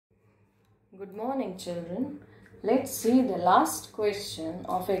Good morning, children. Let's see the last question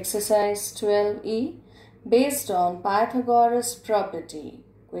of exercise 12E based on Pythagoras property.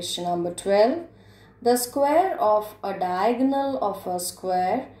 Question number 12. The square of a diagonal of a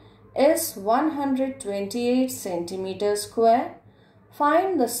square is 128 centimeters square.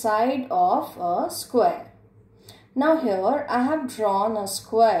 Find the side of a square. Now here I have drawn a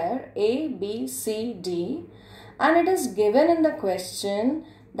square A, B, C, D, and it is given in the question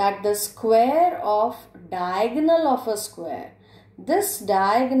that the square of diagonal of a square, this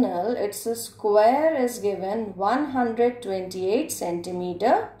diagonal, its a square is given 128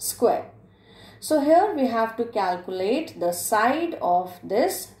 centimeter square. So here we have to calculate the side of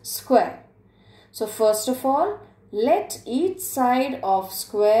this square. So first of all, let each side of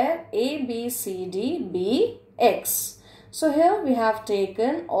square ABCD be x. So here we have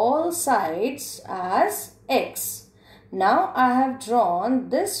taken all sides as x. Now I have drawn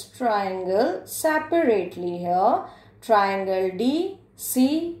this triangle separately here, triangle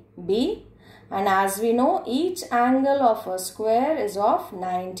DCB, and as we know each angle of a square is of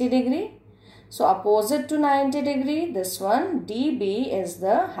 90 degree. So opposite to 90 degree, this one DB is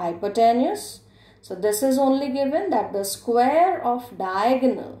the hypotenuse. So this is only given that the square of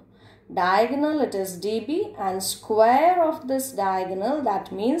diagonal it is DB, and square of this diagonal, that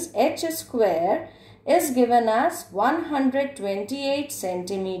means H square, is given as 128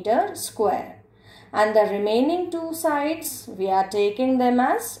 centimeter square, and the remaining two sides we are taking them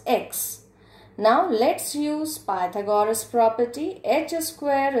as x. Now let's use Pythagoras property. H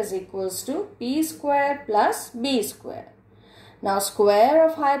square is equals to P square plus B square. Now square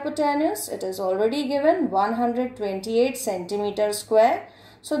of hypotenuse, it is already given 128 centimeter square.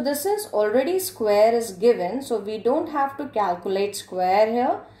 So this is already square is given, so we don't have to calculate square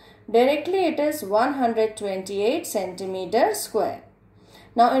here. Directly it is 128 centimeter square.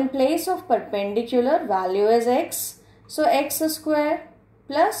 Now in place of perpendicular, value is x. So x square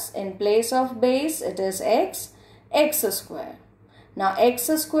plus in place of base it is x square. Now x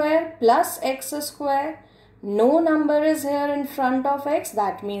square plus x square. No number is here in front of x.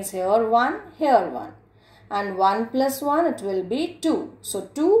 That means here 1, here 1. And 1 plus 1 it will be 2. So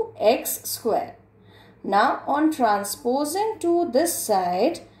 2x square. Now on transposing to this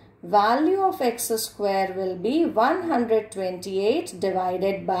side, value of x square will be 128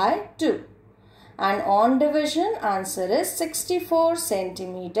 divided by 2. And on division, answer is 64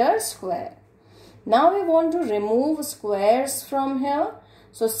 centimeter square. Now we want to remove squares from here.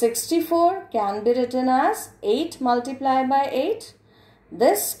 So 64 can be written as 8 multiplied by 8.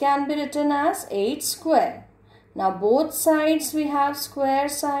 This can be written as 8 square. Now both sides we have square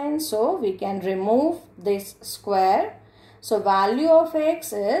sign, so we can remove this square. So value of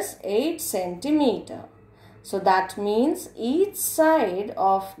x is 8 centimeter. So that means each side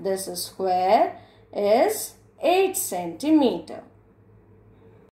of this square is 8 centimeter.